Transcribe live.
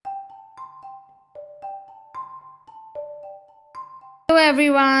Hello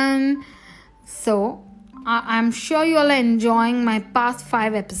everyone. I'm sure you all are enjoying my past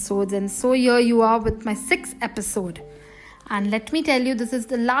 5 episodes, and so here you are with my 6th episode. And let me tell you, this is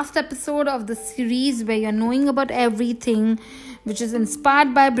the last episode of the series where you're knowing about everything which is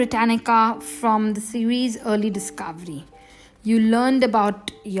inspired by Britannica from the series Early Discovery. You learned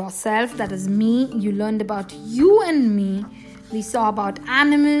about yourself, that is me. You learned about you and me. We saw about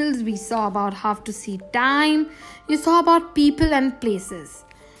animals, we saw about how to see time, you saw about people and places.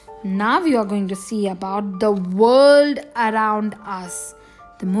 Now we are going to see about the world around us.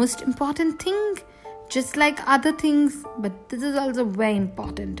 The most important thing, just like other things, but this is also very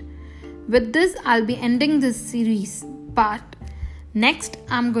important. With this, I'll be ending this series, but next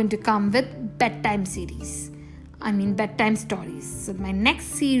I'm going to come with bedtime stories. So my next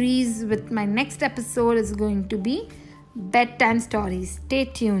series with my next episode is going to be bedtime stories. Stay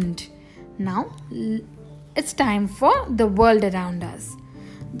tuned. Now it's time for the world around us.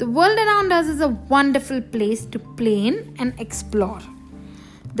 The world around us is a wonderful place to play in and explore.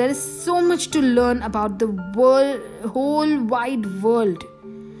 There is so much to learn about the whole wide world,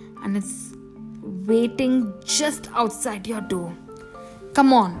 and it's waiting just outside your door.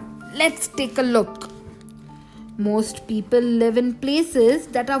 Come on, let's take a look. Most people live in places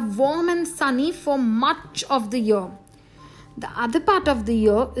that are warm and sunny for much of the year. The other part of the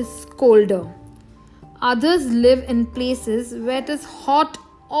year is colder. Others live in places where it is hot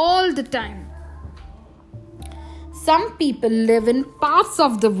all the time. Some people live in parts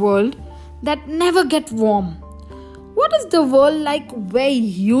of the world that never get warm. What is the world like where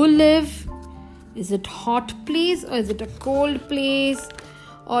you live? Is it a hot place or is it a cold place?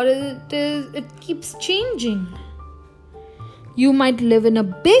 Or it keeps changing? You might live in a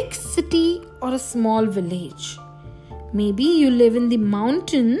big city or a small village. Maybe you live in the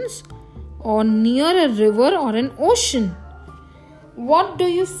mountains or near a river or an ocean. What do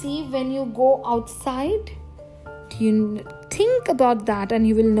you see when you go outside? You think about that and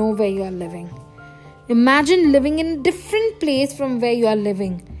you will know where you are living. Imagine living in a different place from where you are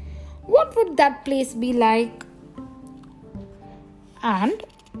living. What would that place be like? And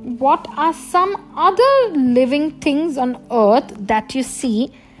what are some other living things on earth that you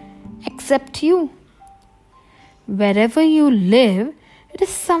see except you? Wherever you live, it is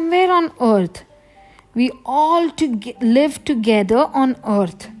somewhere on earth. We all live together on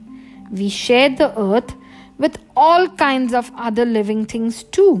earth. We share the earth with all kinds of other living things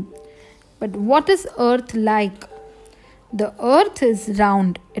too. But what is earth like? The earth is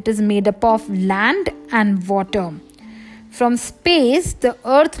round. It is made up of land and water. From space, the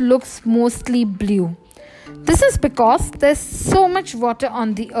earth looks mostly blue. This is because there's so much water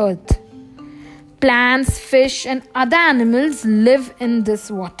on the earth. Plants, fish, and other animals live in this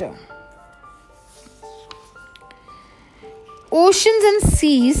water. Oceans and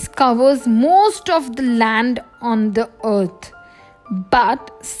seas covers most of the land on the earth,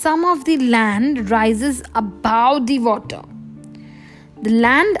 but some of the land rises above the water. The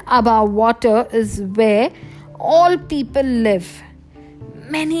land above water is where all people live.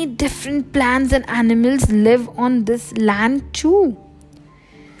 Many different plants and animals live on this land too.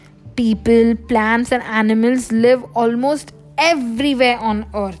 People, plants, and animals live almost everywhere on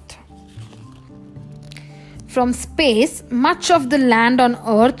earth. From space, much of the land on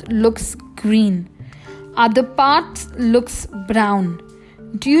earth looks green. Other parts looks brown.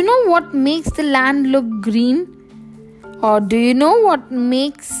 Do you know what makes the land look green? Or do you know what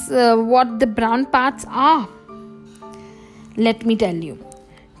the brown parts are? Let me tell you.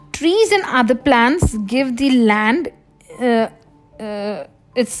 Trees and other plants give the land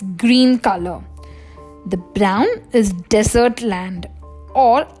its green color. The brown is desert land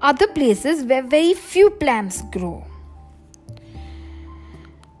or other places where very few plants grow.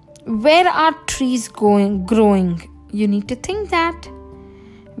 Where are trees growing? You need to think that.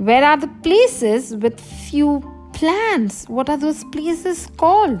 Where are the places with few plants? What are those places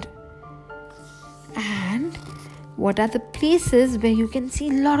called? And what are the places where you can see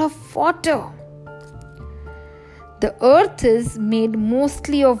a lot of water? The earth is made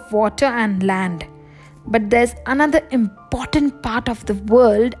mostly of water and land. But there's another important part of the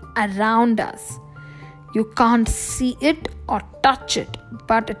world around us. You can't see it or touch it,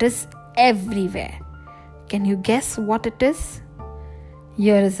 but it is everywhere. Can you guess what it is?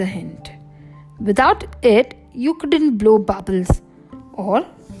 Here is a hint. Without it, you couldn't blow bubbles or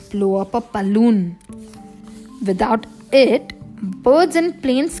blow up a balloon. Without it, birds and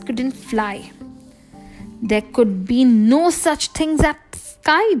planes couldn't fly. There could be no such things as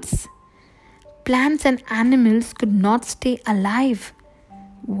kites. Plants and animals could not stay alive.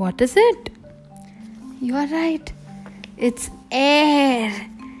 What is it? You are right. It's air.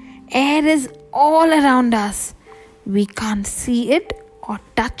 Air is all around us. We can't see it or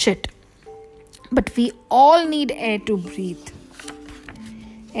touch it. But we all need air to breathe.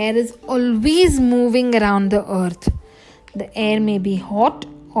 Air is always moving around the earth. The air may be hot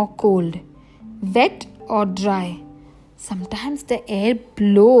or cold, wet or dry. Sometimes the air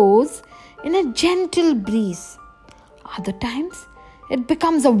blows in a gentle breeze. Other times it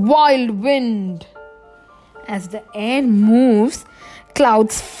becomes a wild wind. As the air moves,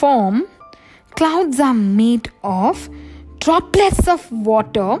 clouds form. Clouds are made of droplets of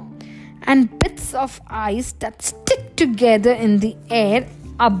water and bits of ice that stick together in the air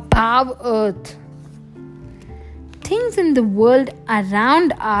above earth. Things in the world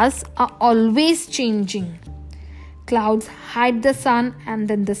around us are always changing. Clouds hide the sun and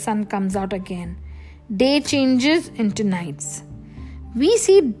then the sun comes out again. Day changes into nights. We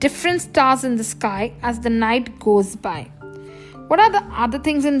see different stars in the sky as the night goes by. What are the other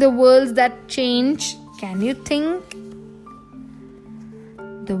things in the world that change? Can you think?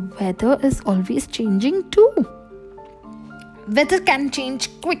 The weather is always changing too. Weather can change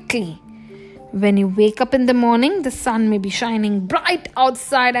quickly. When you wake up in the morning, the sun may be shining bright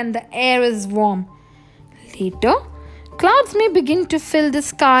outside and the air is warm. Later, clouds may begin to fill the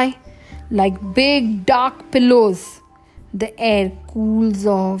sky like big dark pillows. The air cools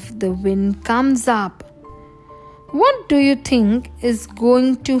off, the wind comes up. What do you think is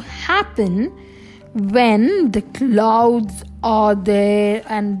going to happen when the clouds are there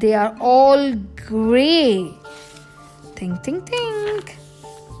and they are all grey? Think.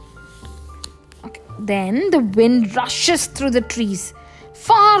 Okay. Then the wind rushes through the trees.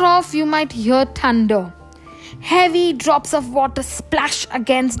 Far off you might hear thunder. Heavy drops of water splash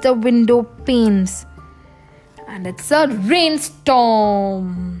against the window panes. And it's a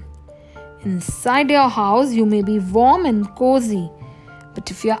rainstorm. Inside your house you may be warm and cozy.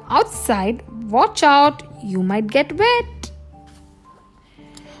 But if you're outside, watch out, you might get wet.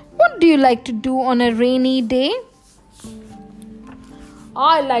 What do you like to do on a rainy day?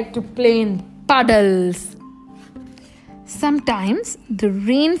 I like to play in puddles. Sometimes the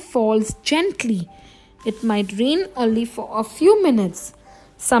rain falls gently. It might rain only for a few minutes.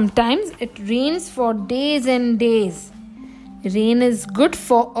 Sometimes it rains for days and days. Rain is good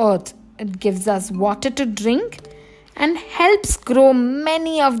for earth. It gives us water to drink and helps grow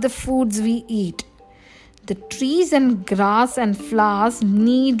many of the foods we eat. The trees and grass and flowers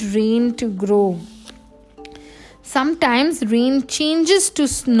need rain to grow. Sometimes rain changes to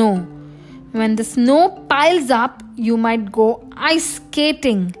snow. When the snow piles up, you might go ice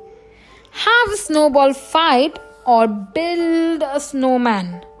skating, have a snowball fight, or build a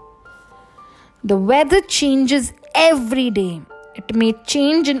snowman. The weather changes every day. It may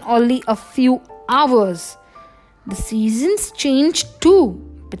change in only a few hours. The seasons change too,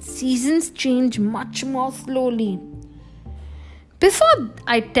 but seasons change much more slowly. Before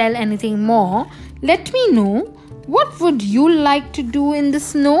I tell anything more, let me know, what would you like to do in the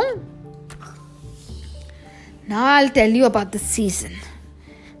snow? Now I'll tell you about the season.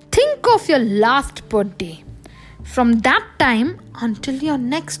 Think of your last birthday. From that time until your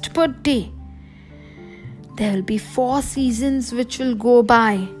next birthday, there will be 4 seasons which will go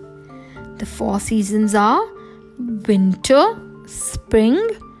by. The 4 seasons are winter, spring,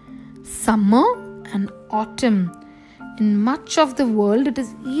 summer, and autumn. In much of the world, it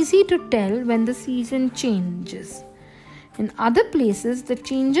is easy to tell when the season changes. In other places, the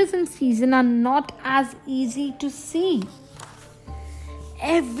changes in season are not as easy to see.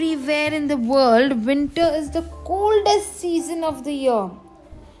 Everywhere in the world, winter is the coldest season of the year.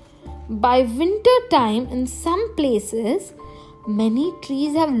 By winter time, in some places, many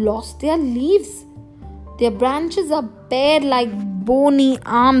trees have lost their leaves. Their branches are bare like bony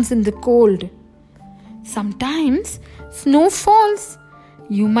arms in the cold. Sometimes snow falls.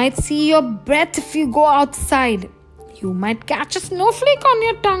 You might see your breath if you go outside. You might catch a snowflake on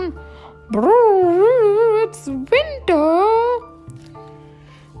your tongue. Brrr, it's winter.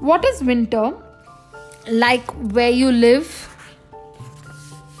 What is winter? Like where you live?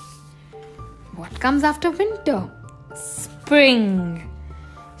 What comes after winter? Spring.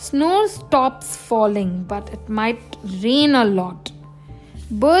 Snow stops falling, but it might rain a lot.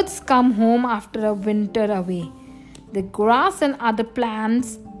 Birds come home after a winter away. The grass and other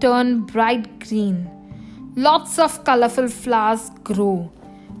plants turn bright green. Lots of colorful flowers grow.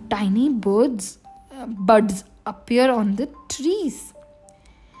 Tiny buds appear on the trees.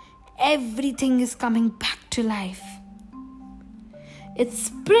 Everything is coming back to life. It's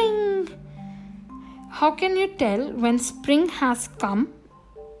spring. How can you tell when spring has come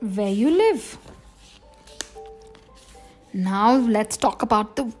where you live? Now let's talk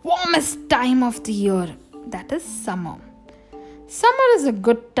about the warmest time of the year, that is summer. Summer is a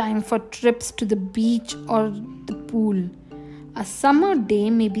good time for trips to the beach or the pool. A summer day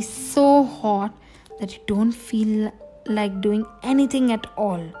may be so hot that you don't feel like doing anything at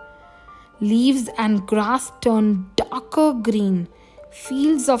all. Leaves and grass turn darker green.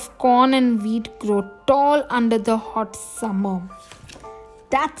 Fields of corn and wheat grow tall under the hot summer.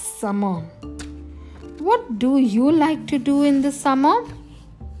 That's summer. What do you like to do in the summer?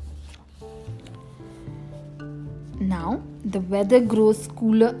 Now, the weather grows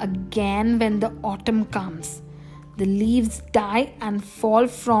cooler again when the autumn comes. The leaves die and fall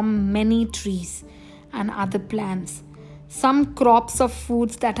from many trees and other plants. Some crops of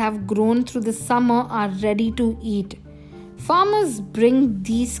foods that have grown through the summer are ready to eat. Farmers bring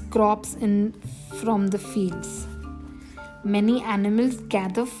these crops in from the fields. Many animals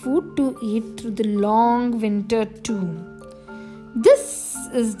gather food to eat through the long winter too. This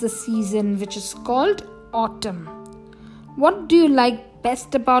is the season which is called autumn. What do you like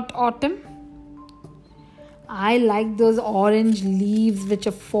best about autumn? I like those orange leaves which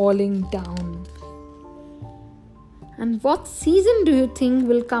are falling down. And what season do you think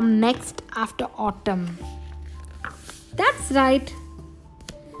will come next after autumn? That's right.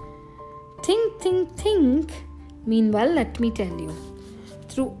 Think. Meanwhile, let me tell you.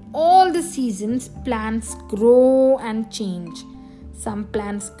 Through all the seasons, plants grow and change. Some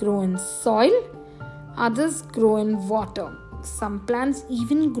plants grow in soil, others grow in water. Some plants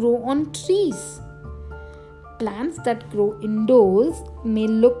even grow on trees. Plants that grow indoors may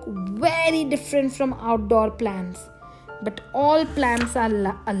look very different from outdoor plants, but all plants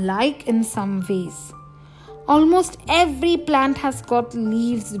are alike in some ways. Almost every plant has got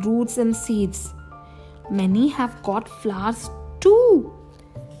leaves, roots, and seeds. Many have got flowers too.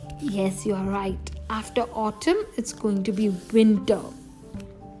 Yes, you are right. After autumn, it's going to be winter.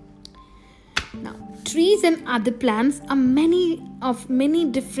 Now, trees and other plants are many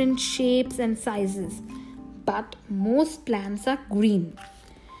different shapes and sizes, but most plants are green.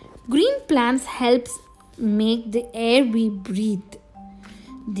 Green plants helps make the air we breathe.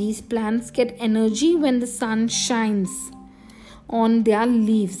 These plants get energy when the sun shines on their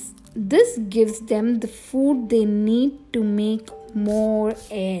leaves. This gives them the food they need to make more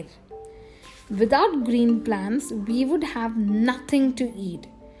air. Without green plants, we would have nothing to eat.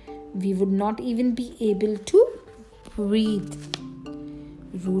 We would not even be able to breathe.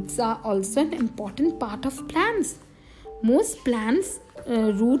 Roots are also an important part of plants. Most plants'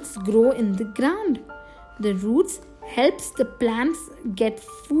 roots grow in the ground. The roots helps the plants get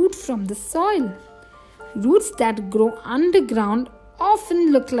food from the soil. Roots that grow underground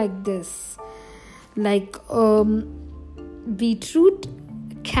often look like this, like beetroot,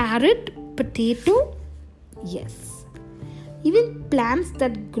 carrot, potato. Yes, even plants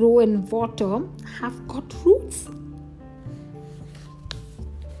that grow in water have got roots.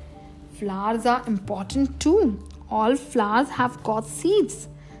 Flowers are important too. All flowers have got seeds.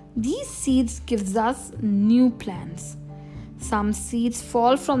 These seeds gives us new plants. Some seeds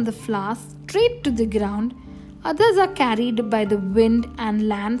fall from the flowers straight to the ground. Others are carried by the wind and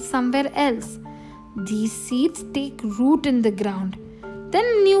land somewhere else. These seeds take root in the ground. Then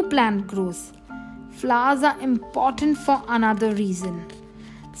a new plant grows. Flowers are important for another reason.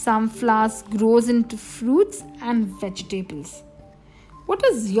 Some flowers grows into fruits and vegetables. What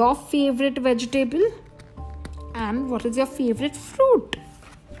is your favorite vegetable? And what is your favorite fruit?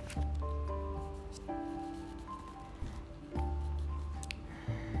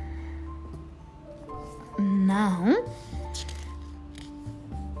 Now,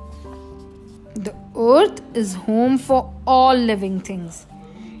 the earth is home for all living things.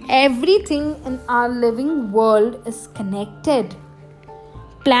 Everything in our living world is connected.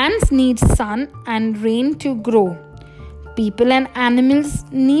 Plants need sun and rain to grow. People and animals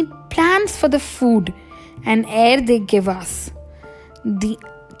need plants for the food and air they give us. The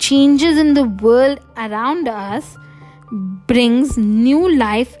changes in the world around us brings new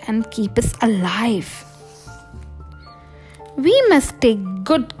life and keep us alive. We must take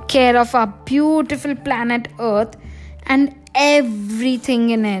good care of our beautiful planet Earth and everything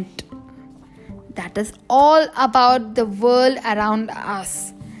in it. That is all about the world around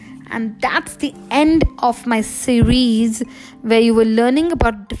us. And that's the end of my series where you were learning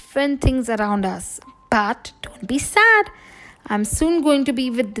about different things around us. But don't be sad. I'm soon going to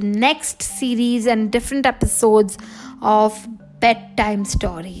be with the next series and different episodes of bedtime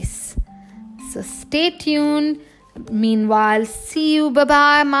stories. So stay tuned. Meanwhile, see you.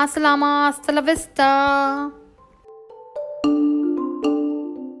 Bye-bye. Ma salama. Hasta la vista.